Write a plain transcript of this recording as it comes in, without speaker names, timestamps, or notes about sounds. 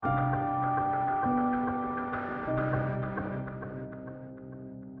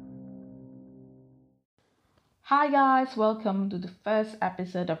Hi guys, welcome to the first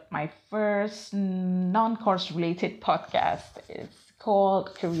episode of my first non-course related podcast. It's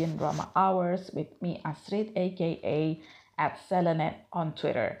called Korean Drama Hours with me Astrid aka at Selenet on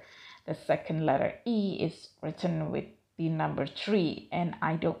Twitter. The second letter E is written with the number 3 and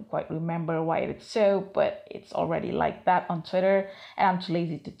I don't quite remember why it's so, but it's already like that on Twitter and I'm too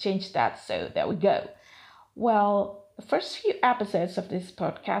lazy to change that, so there we go. Well, the first few episodes of this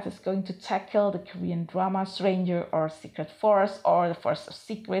podcast is going to tackle the Korean drama Stranger or Secret Force or The Force of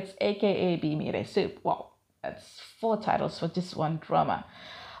Secrets, aka Bimire Soup. Well, that's 4 titles for just one drama.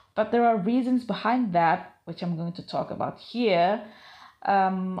 But there are reasons behind that, which I'm going to talk about here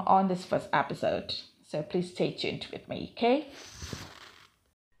on this first episode. So please stay tuned with me, okay?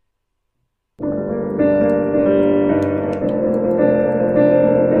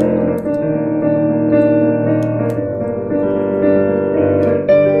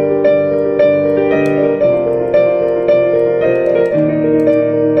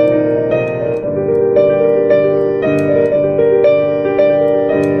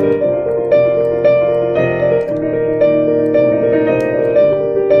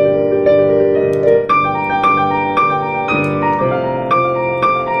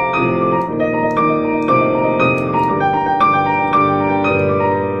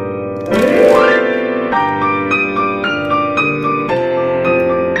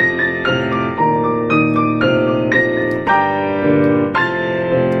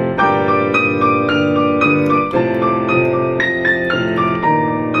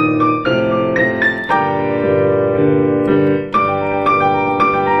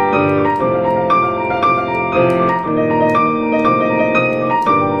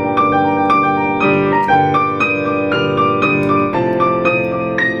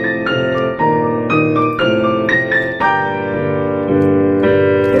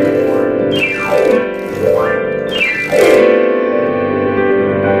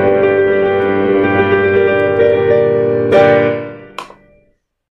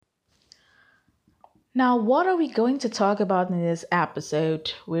 Now, what are we going to talk about in this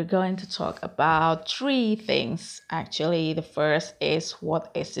episode? We're going to talk about 3 things actually. The first is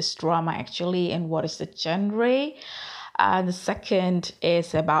what is this drama actually and what is the genre? And the second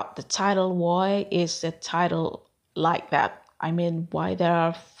is about the title. Why is the title like that? I mean, why there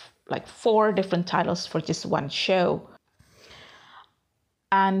are like 4 different titles for just one show?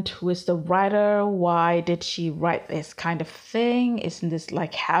 And who is the writer? Why did she write this kind of thing? Isn't this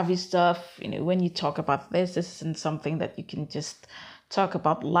like heavy stuff? When you talk about this isn't something that you can just talk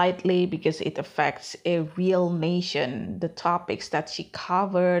about lightly because it affects a real nation. The topics that she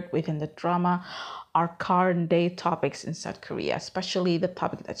covered within the drama are current day topics in South Korea, especially the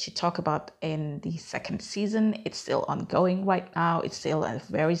topic that she talked about in the second season. It's still ongoing right now. It's still a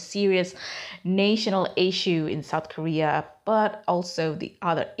very serious national issue in South Korea, but also the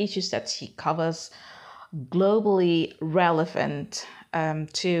other issues that she covers globally relevant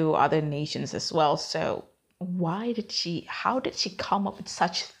to other nations as well. So how did she come up with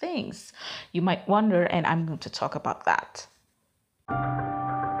such things? You might wonder, and I'm going to talk about that.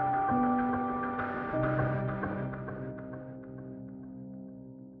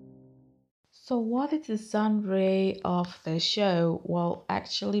 So what is the genre of the show? Well,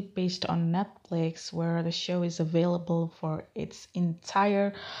 actually based on Netflix, where the show is available for its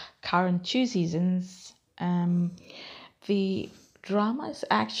entire current 2 seasons. The drama is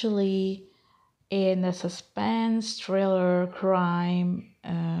actually in a suspense, thriller, crime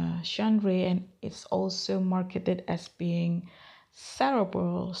genre, and it's also marketed as being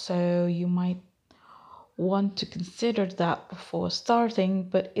cerebral. So you might want to consider that before starting,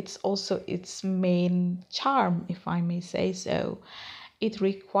 but it's also its main charm, if I may say so. It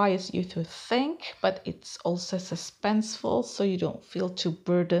requires you to think, but it's also suspenseful, so you don't feel too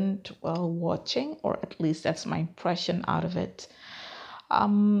burdened while watching, or at least that's my impression out of it.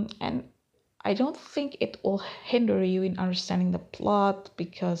 And I don't think it will hinder you in understanding the plot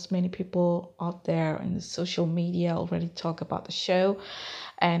because many people out there in the social media already talk about the show,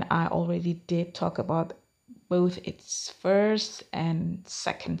 and I already did talk about both its first and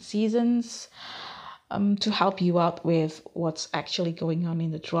second seasons to help you out with what's actually going on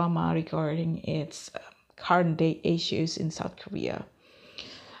in the drama regarding its current day issues in South Korea.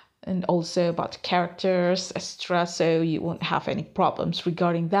 And also about the characters, etc. So you won't have any problems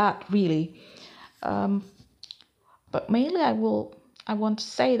regarding that, really. But mainly, I want to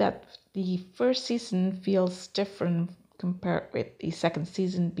say that the first season feels different compared with the second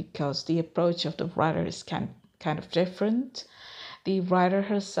season because the approach of the writer is kind of different. The writer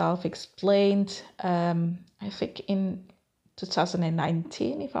herself explained, I think in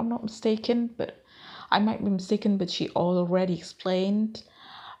 2019, if I'm not mistaken, but I might be mistaken, but she already explained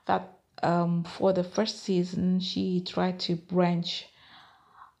that for the first season, she tried to branch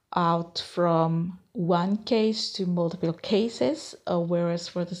out from one case to multiple cases, whereas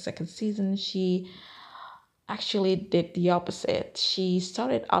for the second season, she actually did the opposite. She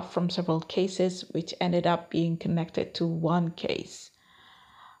started out from several cases, which ended up being connected to one case.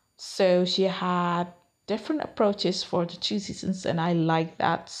 So she had different approaches for the two seasons, and I like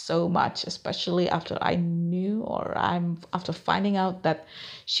that so much, especially after after finding out that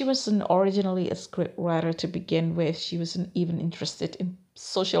she wasn't originally a script writer to begin with. She wasn't even interested in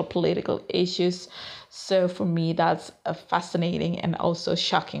social political issues. So for me, that's a fascinating and also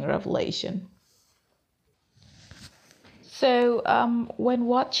shocking revelation. So, when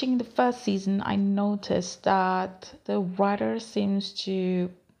watching the first season, I noticed that the writer seems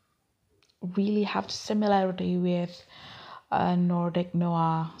to really have similarity with Nordic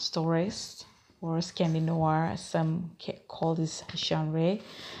noir stories or Scandi noir, as some call this genre.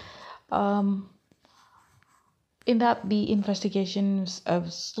 Um, in that the investigations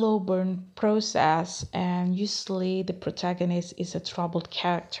of slow burn process, and usually the protagonist is a troubled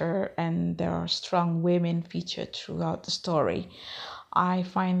character and there are strong women featured throughout the story. I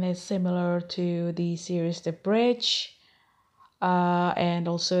find this similar to the series The Bridge, and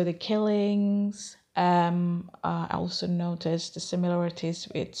also The Killings. I also noticed the similarities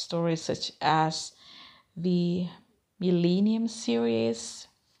with stories such as the Millennium series,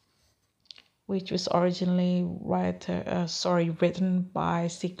 which was originally written by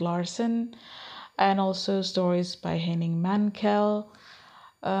Stieg Larsson, and also stories by Henning Mankell,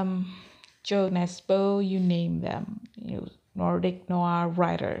 Joe Nesbo, you name them, Nordic noir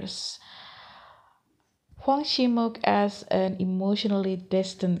writers. Hwang Shimok as an emotionally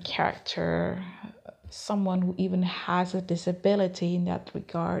distant character, someone who even has a disability in that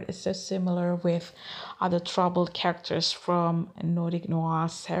regard, is so similar with other troubled characters from Nordic noir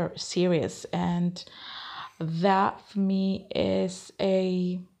series, and that for me is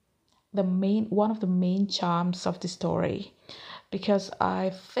one of the main charms of the story, because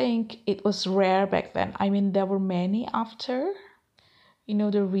I think it was rare back then. I mean, there were many after,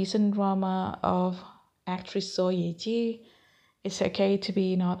 the recent drama of actress So Ye-ji, It's Okay to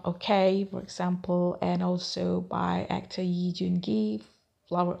Be Not Okay, for example, and also by actor Yi Jun-gi,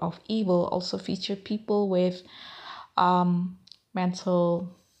 Flower of Evil, also featured people with mental,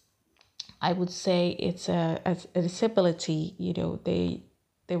 I would say it's a disability.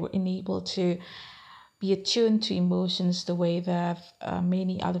 They were unable to be attuned to emotions the way that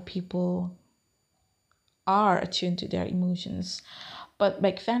many other people are attuned to their emotions. But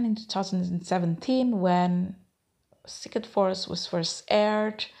back then in 2017, when Secret Force was first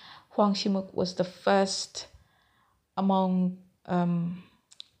aired, Hwang Shimok was the first among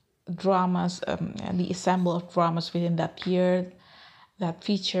dramas, and the ensemble of dramas within that year that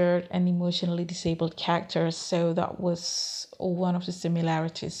featured an emotionally disabled character. So that was one of the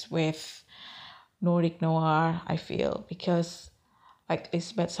similarities with Nordic noir, I feel, because like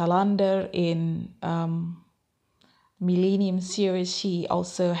Lisbeth Salander in Millennium series, she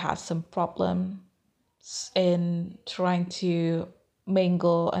also has some problems in trying to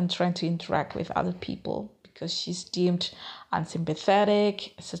mingle and trying to interact with other people because she's deemed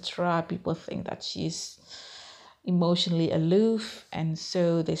unsympathetic, etc. People think that she's emotionally aloof, and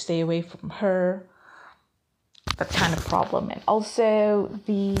so they stay away from her. That kind of problem. And also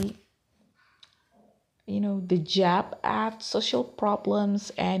the jab at social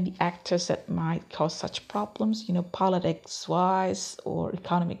problems and the actors that might cause such problems, politics wise or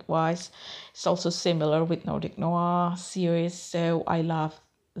economic wise. It's also similar with Nordic noir series, so I love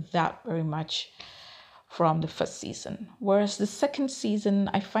that very much from the first season. Whereas the second season,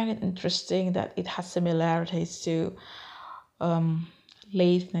 I find it interesting that it has similarities to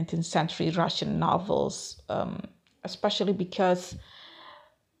late 19th century Russian novels, especially because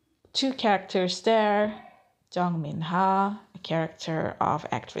two characters there, Jung Min-ha, a character of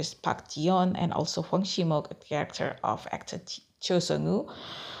actress Park Ji-yeon, and also Hwang Shimok, a character of actor Cho Seung-woo,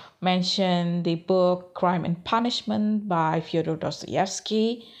 mention the book Crime and Punishment by Fyodor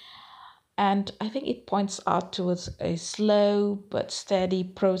Dostoevsky. And I think it points out towards a slow but steady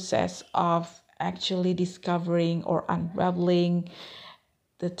process of actually discovering or unraveling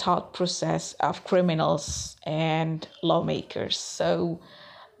the thought process of criminals and lawmakers. So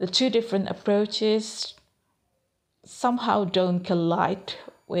the two different approaches somehow don't collide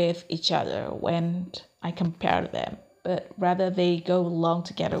with each other when I compare them, but rather they go along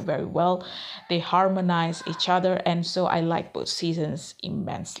together very well. They harmonize each other, and so I like both seasons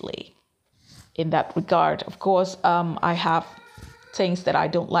immensely. In that regard, of course, I have things that I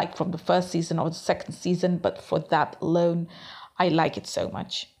don't like from the first season or the second season, but for that alone, I like it so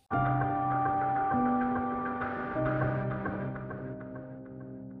much.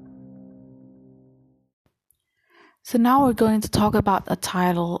 So now we're going to talk about the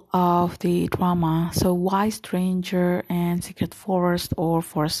title of the drama. So why Stranger and Secret Forest, or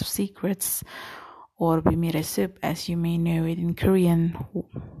Forest of Secrets, or Bimiresup as you may know it in Korean.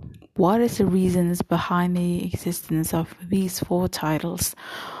 What is the reasons behind the existence of these 4 titles?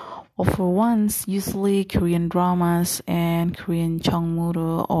 Well, for once, usually Korean dramas and Korean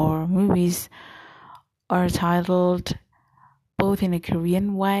Chongmuru or movies are titled both in a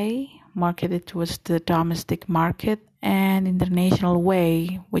Korean way, marketed towards the domestic market, and international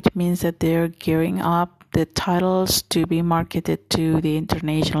way, which means that they're gearing up the titles to be marketed to the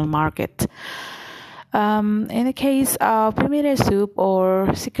international market. In the case of Bimiresup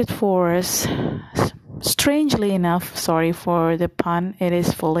or Secret Forest, strangely enough, sorry for the pun, it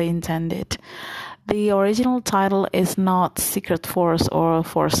is fully intended. The original title is not Secret Forest or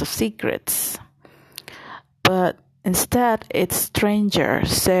Forest of Secrets, but instead it's Stranger.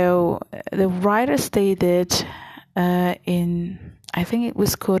 So the writer stated I think it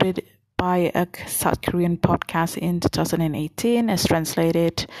was quoted by a South Korean podcast in 2018 as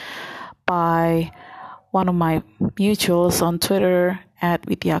translated by one of my mutuals on Twitter at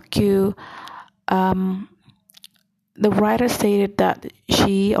Vidyaku. The writer stated that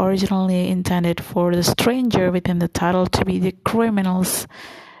she originally intended for the stranger within the title to be the criminals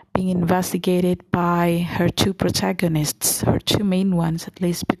being investigated by her 2 protagonists, her 2 main ones at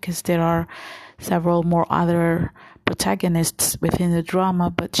least, because there are several more other protagonists within the drama,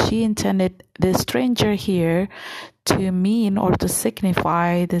 but she intended the stranger here to mean or to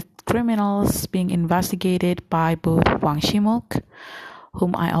signify the criminals being investigated by both Hwang Shimok,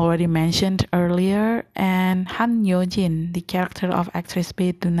 whom I already mentioned earlier, and Han Yo-jin, the character of actress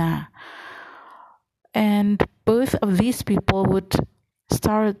Bae Doona. And both of these people would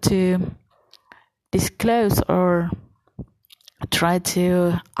start to disclose or try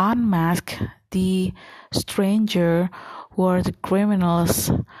to unmask the stranger who are the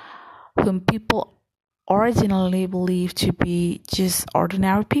criminals whom people originally believed to be just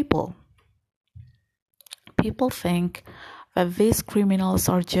ordinary people. People think that these criminals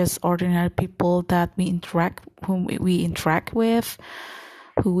are just ordinary people that whom we interact with,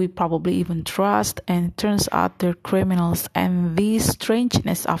 who we probably even trust, and it turns out they're criminals, and the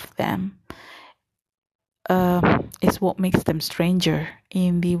strangeness of them is what makes them stranger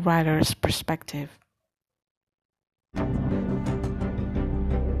in the writer's perspective.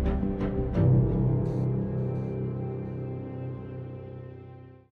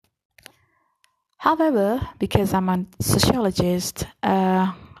 However, because I'm a sociologist,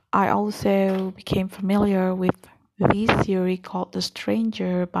 I also became familiar with the theory called The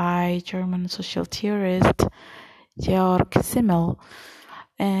Stranger by German social theorist Georg Simmel.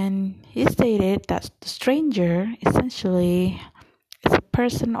 And he stated that the stranger essentially is a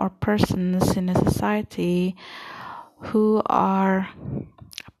person or persons in a society who are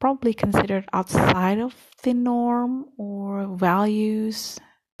probably considered outside of the norm or values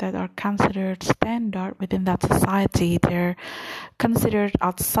that are considered standard within that society. They're considered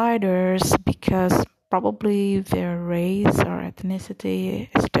outsiders because probably their race or ethnicity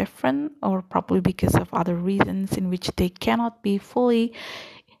is different, or probably because of other reasons in which they cannot be fully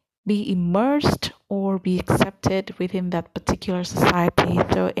be immersed or be accepted within that particular society.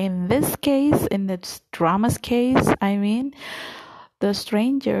 So in this case, in the drama's case, the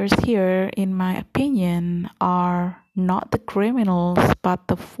strangers here, in my opinion, are not the criminals, but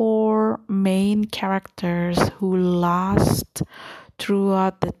the 4 main characters who last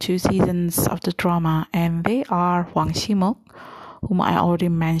throughout the 2 seasons of the drama, and they are Hwang Shimok, whom I already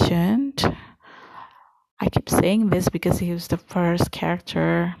mentioned. I keep saying this because he was the first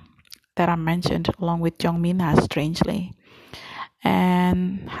character that I mentioned along with Jung Min-ha, strangely,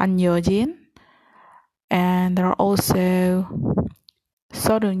 and Han Yo-jin, and there are also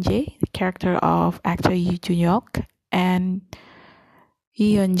So Dong-jae, the character of actor Lee Jun-hyuk, and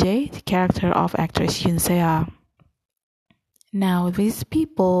Lee Yeon-jae, the character of actress Yoon Se-ah. Now, these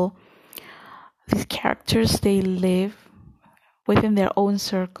characters, they live within their own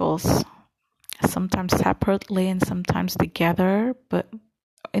circles, sometimes separately and sometimes together, but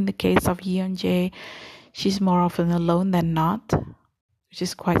in the case of Yeon-jae, she's more often alone than not, which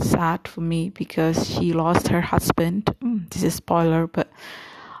is quite sad for me because she lost her husband. This is a spoiler, but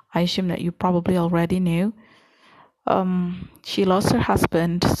I assume that you probably already knew. She lost her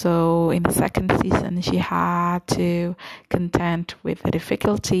husband, so in the second season, she had to contend with the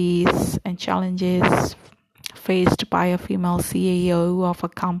difficulties and challenges faced by a female CEO of a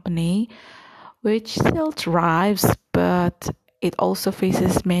company which still thrives, but it also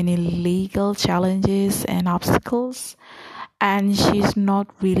faces many legal challenges and obstacles. And she's not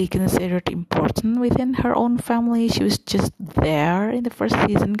really considered important within her own family. She was just there in the first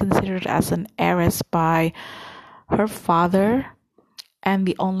season, considered as an heiress by her father, and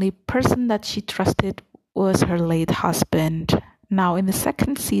the only person that she trusted was her late husband. Now, in the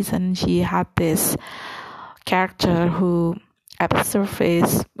second season, she had this character who, at the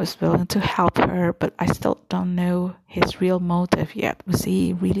surface, was willing to help her, but I still don't know his real motive yet. Was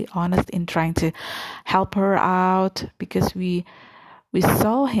he really honest in trying to help her out? Because we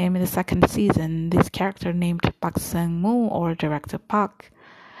saw him in the second season, this character named Park Sang-moo, or Director Park.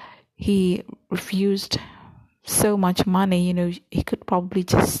 He refused so much money, he could probably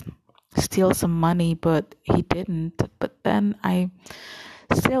just steal some money, but he didn't. But then I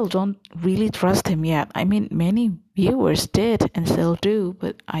still don't really trust him yet. I mean, many viewers did and still do,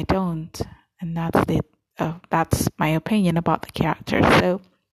 but I don't. And that's it. That's my opinion about the character. So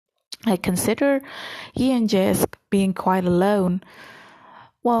I consider Yi and Jae as being quite alone.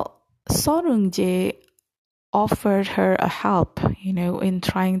 Well, So Rung-jae offered her a help, in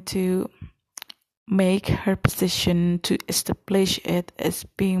trying to make her position, to establish it as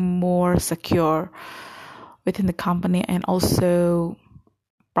being more secure within the company, and also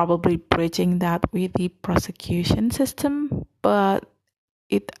probably bridging that with the prosecution system. But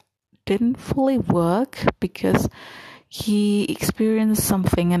it didn't fully work because he experienced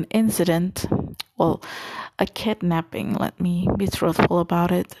something, an incident, a kidnapping, let me be truthful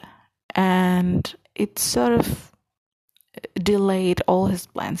about it, and it sort of delayed all his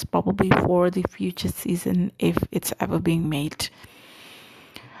plans, probably for the future season, if it's ever being made.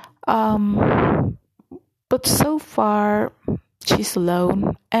 But so far, she's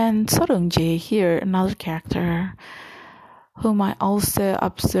alone. And So Rung-jae here, another character whom I also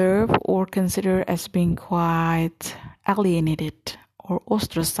observe or consider as being quite alienated or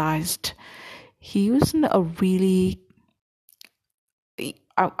ostracized. He wasn't a really,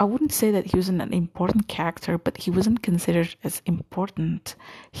 I wouldn't say that he wasn't an important character, but he wasn't considered as important.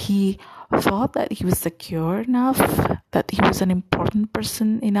 He thought that he was secure enough, that he was an important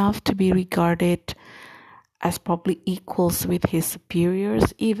person enough to be regarded as probably equals with his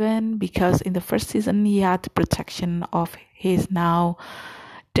superiors, even because in the first season he had the protection of his now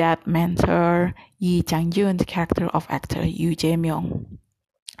dead mentor Yi Chang-yoon, the character of actor Yoo Jae-myung.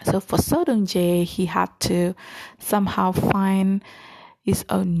 So for So Rung-jae, he had to somehow find his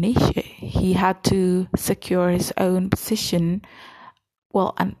own niche. He had to secure his own position.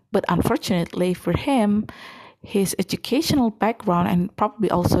 But unfortunately for him, his educational background and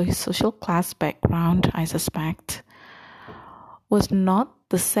probably also his social class background, I suspect, was not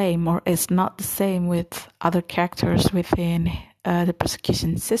the same, or is not the same with other characters within the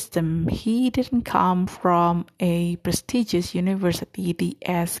prosecution system. He didn't come from a prestigious university, the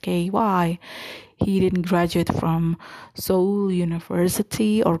SKY. He didn't graduate from Seoul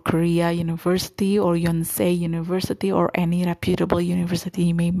University or Korea University or Yonsei University or any reputable university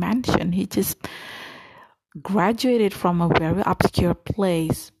you may mention. He just graduated from a very obscure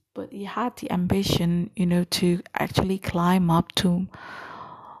place, but he had the ambition, to actually climb up, to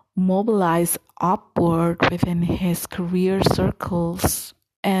mobilize upward within his career circles.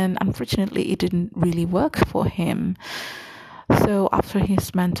 And unfortunately, it didn't really work for him. So after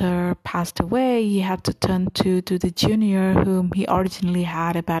his mentor passed away, he had to turn to the junior whom he originally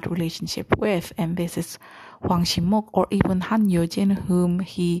had a bad relationship with. And this is Hwang Shi-mok, or even Han Yo-jin, whom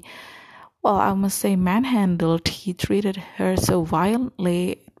he, I must say, manhandled. He treated her so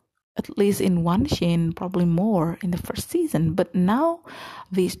violently, at least in one scene, probably more in the first season. But now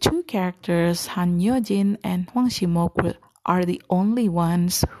these two characters, Han Yo-jin and Hwang Shi-mok, are the only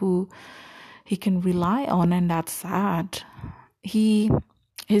ones who he can rely on, and that's sad. He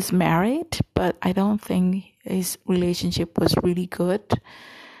is married, but I don't think his relationship was really good.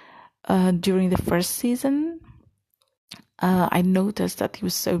 During the first season, I noticed that he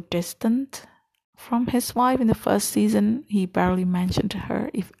was so distant from his wife. In the first season, he barely mentioned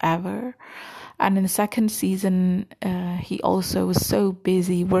her, if ever. And in the second season, he also was so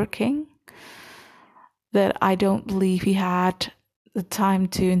busy working that I don't believe he had the time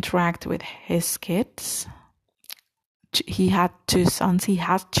to interact with his kids. He had two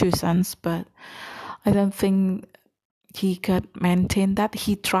sons, but I don't think he could maintain that.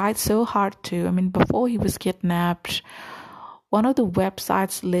 He tried so hard to. I mean, before he was kidnapped, one of the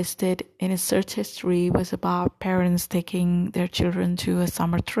websites listed in his search history was about parents taking their children to a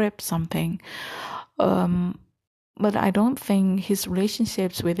summer trip, something. but I don't think his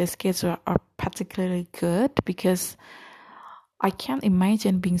relationships with his kids are particularly good, because I can't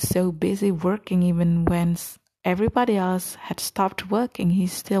imagine being so busy working even when everybody else had stopped working. He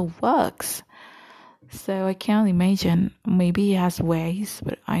still works. So I can't imagine. Maybe he has ways,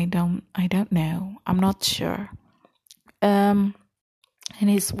 but I don't know. I'm not sure. And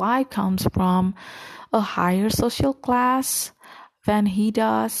his wife comes from a higher social class than he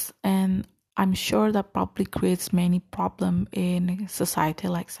does, and I'm sure that probably creates many problems in a society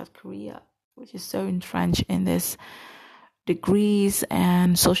like South Korea, which is so entrenched in this degrees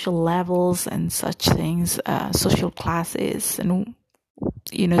and social levels and such things, social classes and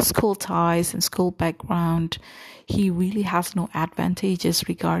school ties and school background. He really has no advantages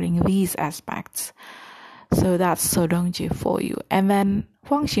regarding these aspects. So that's So Dong-ji for you. And then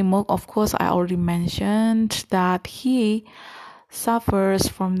Hwang Shi-muk, of course, I already mentioned that he suffers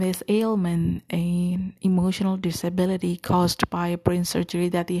from this ailment, an emotional disability caused by a brain surgery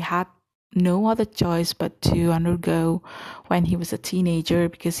that he had no other choice but to undergo when he was a teenager,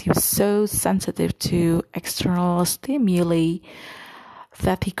 because he was so sensitive to external stimuli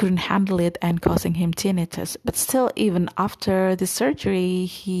that he couldn't handle it and causing him tinnitus. But still, even after the surgery,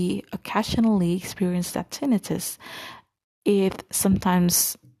 he occasionally experienced that tinnitus. It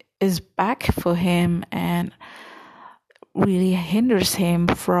sometimes is back for him and really hinders him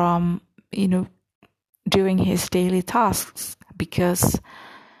from, doing his daily tasks, because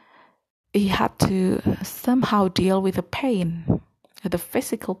he had to somehow deal with the pain, the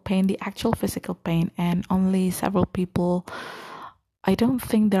physical pain, the actual physical pain, and only several people, I don't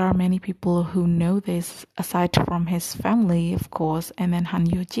think there are many people who know this aside from his family, of course, and then Han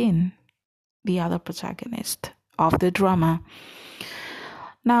Yo-jin, the other protagonist of the drama.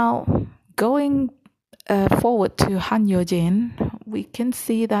 Now, going forward to Han Yo-jin, we can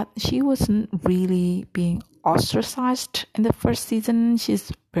see that she wasn't really being ostracized in the first season.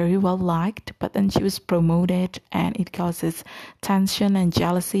 She's very well liked, but then she was promoted and it causes tension and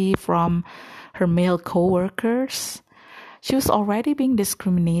jealousy from her male co-workers. She was already being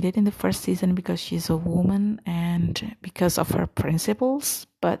discriminated in the first season because she's a woman and because of her principles,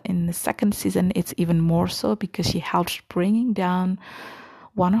 but in the second season it's even more so because she helped bringing down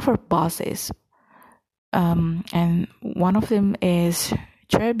one of her bosses, and one of them is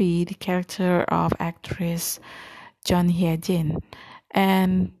Chebi, the character of actress Jeon Hye-jin.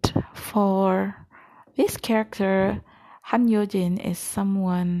 And for this character, Han Yo-jin is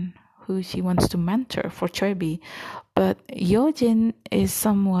someone who she wants to mentor for Chebi, but Yo-jin is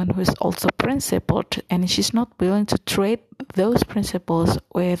someone who is also principled, and she's not willing to trade those principles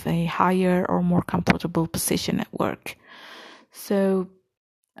with a higher or more comfortable position at work. So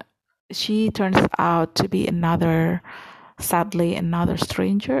she turns out to be sadly another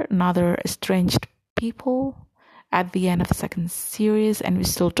stranger, another estranged people at the end of the second series, and we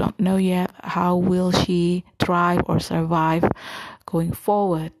still don't know yet how will she thrive or survive going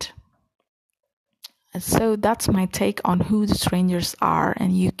forward. So that's my take on who the strangers are,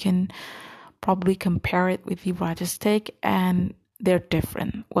 and you can probably compare it with the writer's take, and they're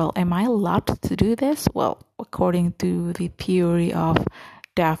different. Well, am I allowed to do this? Well, according to the theory of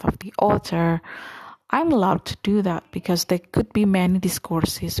death of the author, I'm allowed to do that because there could be many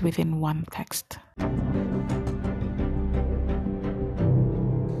discourses within one text.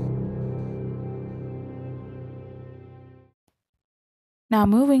 Now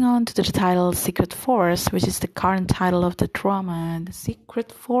moving on to the title Secret Force, which is the current title of the drama. The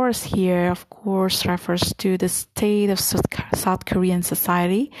Secret Force here, of course, refers to the state of South Korean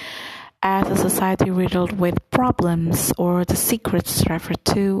society as a society riddled with problems, or the secrets referred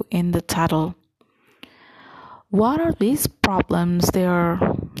to in the title. What are these problems? They are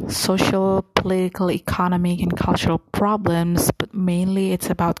social, political, economic, and cultural problems, but mainly it's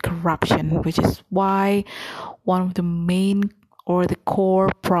about corruption, which is why one of the main or the core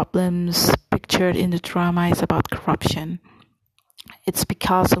problems pictured in the drama is about corruption. It's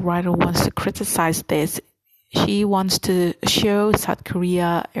because the writer wants to criticize this. She wants to show South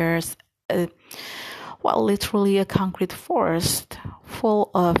Korea as literally a concrete forest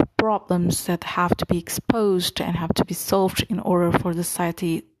full of problems that have to be exposed and have to be solved in order for the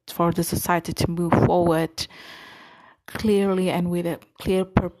society to move forward clearly and with a clear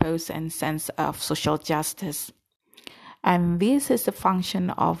purpose and sense of social justice. And this is the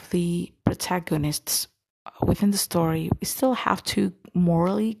function of the protagonists within the story. We still have two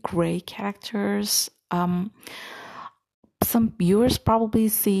morally gray characters. Some viewers probably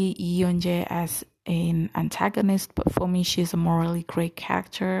see Lee Yeon-jae as an antagonist, but for me she's a morally gray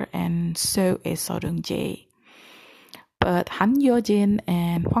character, and so is So Dong-jae. But Han Yeo-jin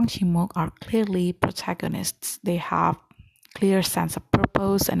and Hwang Chi-mok are clearly protagonists. They have clear sense of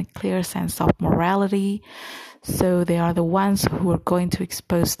purpose and a clear sense of morality. So they are the ones who are going to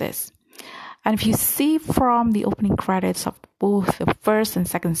expose this. And if you see from the opening credits of both the first and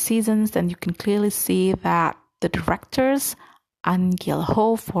second seasons, then you can clearly see that the directors, An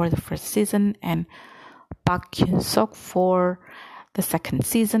Gil-ho for the first season and Park Kyun-sok for the second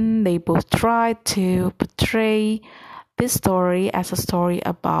season, they both tried to portray this story as a story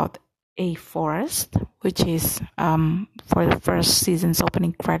about a forest, which is for the first season's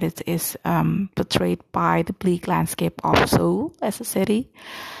opening credits is portrayed by the bleak landscape of Seoul as a city.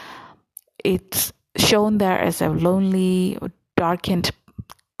 It's shown there as a lonely, darkened,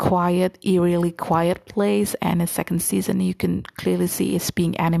 quiet, eerily quiet place, and in second season you can clearly see it's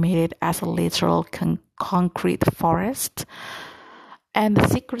being animated as a literal concrete forest. And the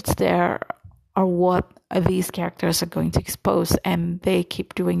secrets there are what these characters are going to expose, and they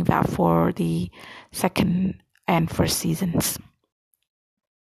keep doing that for the second and first seasons.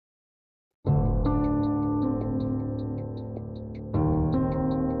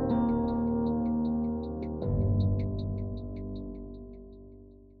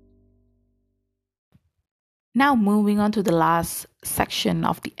 Now moving on to the last section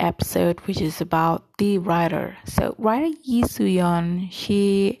of the episode, which is about the writer. So writer Yi Soo-yeon,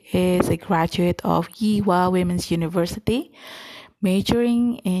 she is a graduate of Yihwa Women's University,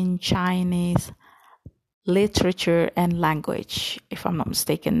 majoring in Chinese literature and language. If I'm not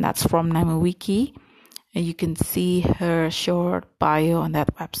mistaken, that's from NamuWiki. And you can see her short bio on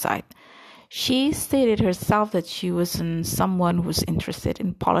that website. She stated herself that she wasn't someone who's interested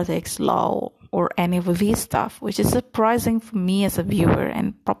in politics, law, or any of these stuff, which is surprising for me as a viewer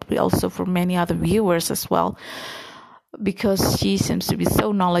and probably also for many other viewers as well, because she seems to be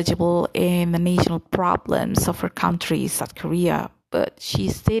so knowledgeable in the national problems of her country, South Korea. But she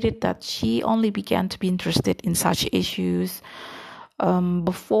stated that she only began to be interested in such issues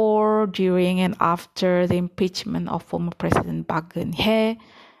before, during, and after the impeachment of former President Park Geun-hye.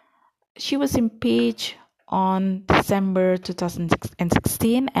 She was impeached on December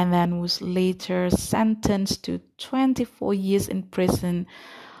 2016 and then was later sentenced to 24 years in prison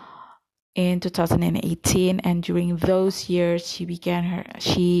in 2018. And during those years,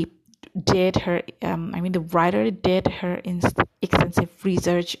 the writer did her extensive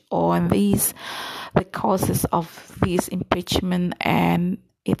research on the causes of this impeachment and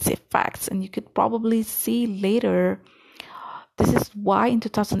its effects. And you could probably see later, this is why in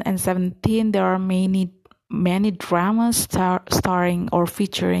 2017 there are many dramas starring or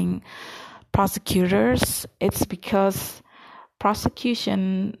featuring prosecutors. It's because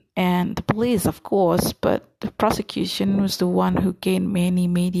prosecution and the police, of course, but the prosecution was the one who gained many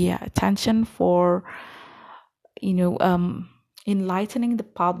media attention for, enlightening the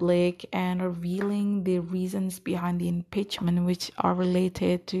public and revealing the reasons behind the impeachment, which are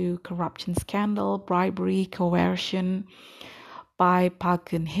related to corruption scandal, bribery, coercion by Park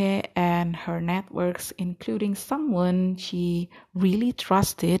Geun-hye and her networks, including someone she really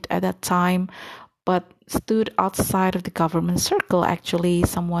trusted at that time, but stood outside of the government circle, actually,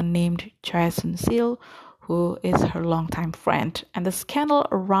 someone named Choi Soon-sil, who is her longtime friend. And the scandal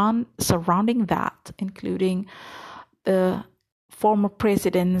surrounding that, including the former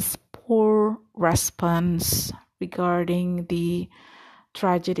president's poor response regarding the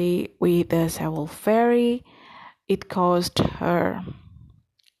tragedy with the Sewol ferry, it caused her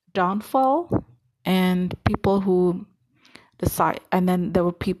downfall, and people who and then there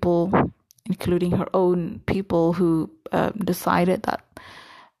were people, including her own people, who decided that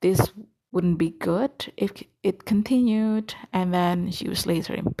this wouldn't be good if it continued, and then she was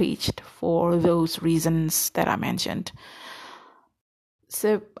later impeached for those reasons that I mentioned.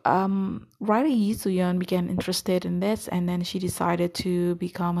 So writer Yi Soo-yeon began interested in this, and then she decided to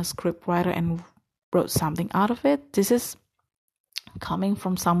become a scriptwriter and wrote something out of it. This is coming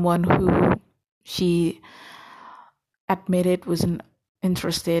from someone who she admitted wasn't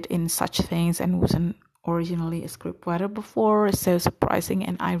interested in such things and wasn't originally a scriptwriter before. It's so surprising,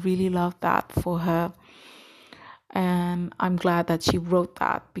 and I really love that for her. And I'm glad that she wrote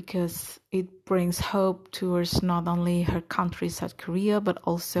that, because it brings hope towards not only her country, South Korea, but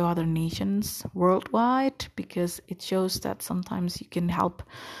also other nations worldwide, because it shows that sometimes you can help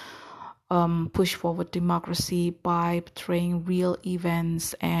push forward democracy by portraying real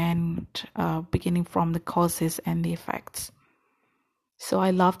events and beginning from the causes and the effects. So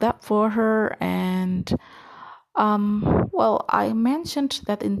I love that for her. And I mentioned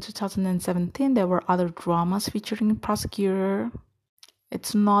that in 2017 there were other dramas featuring prosecutor.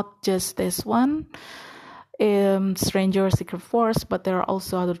 It's not just this one. Stranger Secret Force, but there are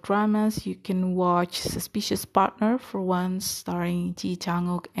also other dramas. You can watch Suspicious Partner for one, starring Ji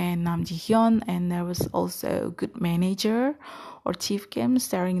Chang-wook and Nam Ji-hyun, and there was also Good Manager or Chief Kim,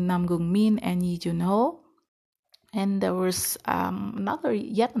 starring Nam Gung-min and Lee Jun-ho. And there was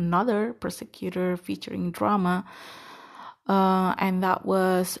yet another prosecutor featuring drama, and that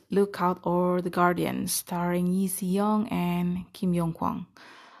was Lookout or The Guardian, starring Lee Si-young and Kim Yong-kwang.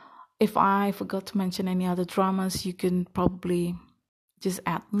 If I forgot to mention any other dramas, you can probably just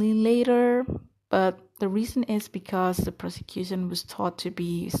add me later. But the reason is because the prosecution was thought to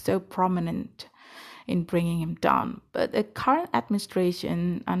be so prominent in bringing him down. But the current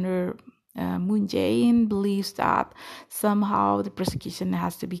administration under Moon Jae-in believes that somehow the prosecution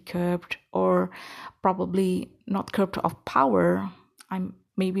has to be curbed, or probably not curbed of power. I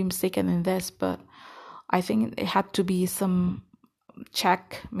may be mistaken in this, but I think it had to be some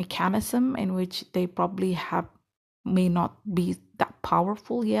check mechanism in which they probably may not be that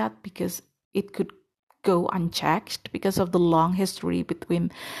powerful yet, because it could go unchecked because of the long history between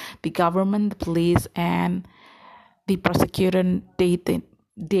the government, the police, and the prosecutor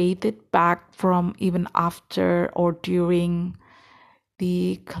dated back from even after or during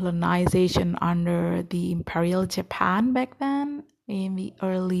the colonization under the Imperial Japan back then in the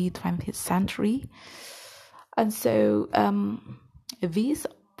early 20th century. And so these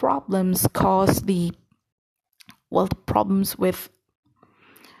problems caused the problems with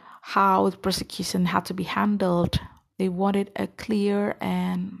how the prosecution had to be handled. They wanted a clear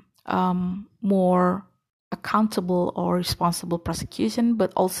and more accountable or responsible prosecution,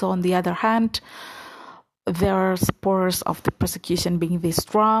 but also on the other hand, there are supporters of the prosecution being this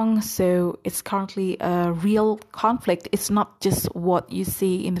strong. So it's currently a real conflict. It's not just what you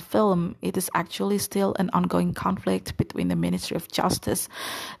see in the film. It is actually still an ongoing conflict between the Ministry of Justice,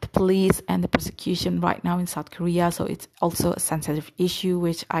 the police, and the prosecution right now in South Korea. So it's also a sensitive issue,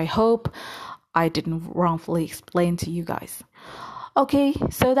 which I hope I didn't wrongfully explain to you guys. Okay,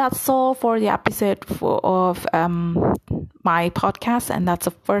 so that's all for the episode of my podcast, and that's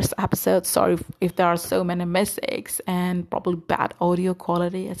the first episode. Sorry if there are so many mistakes and probably bad audio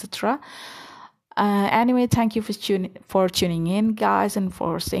quality, etc. Anyway, thank you for tuning in, guys, and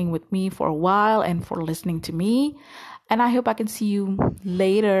for staying with me for a while and for listening to me. And I hope I can see you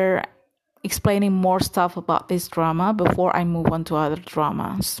later explaining more stuff about this drama before I move on to other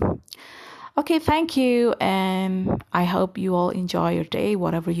dramas. Okay, thank you, and I hope you all enjoy your day,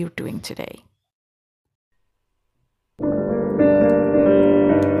 whatever you're doing today.